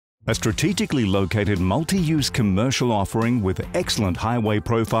A strategically located multi-use commercial offering with excellent highway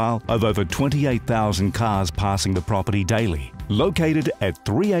profile of over 28,000 cars passing the property daily. Located at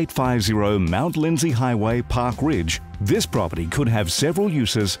 3850 Mount Lindsay Highway, Park Ridge, this property could have several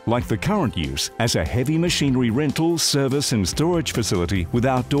uses like the current use as a heavy machinery rental, service and storage facility with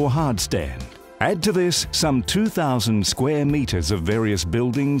outdoor hardstand. Add to this some 2,000 square metres of various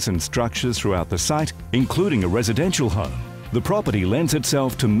buildings and structures throughout the site, including a residential home. The property lends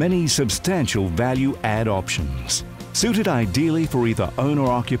itself to many substantial value-add options. Suited ideally for either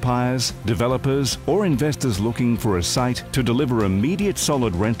owner-occupiers, developers or investors looking for a site to deliver immediate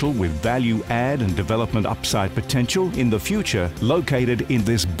solid rental with value-add and development upside potential in the future, located in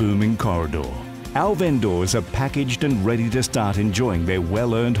this booming corridor. Our vendors are packaged and ready to start enjoying their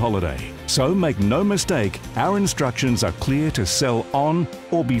well-earned holiday. So make no mistake, our instructions are clear to sell on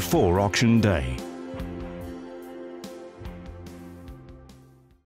or before auction day.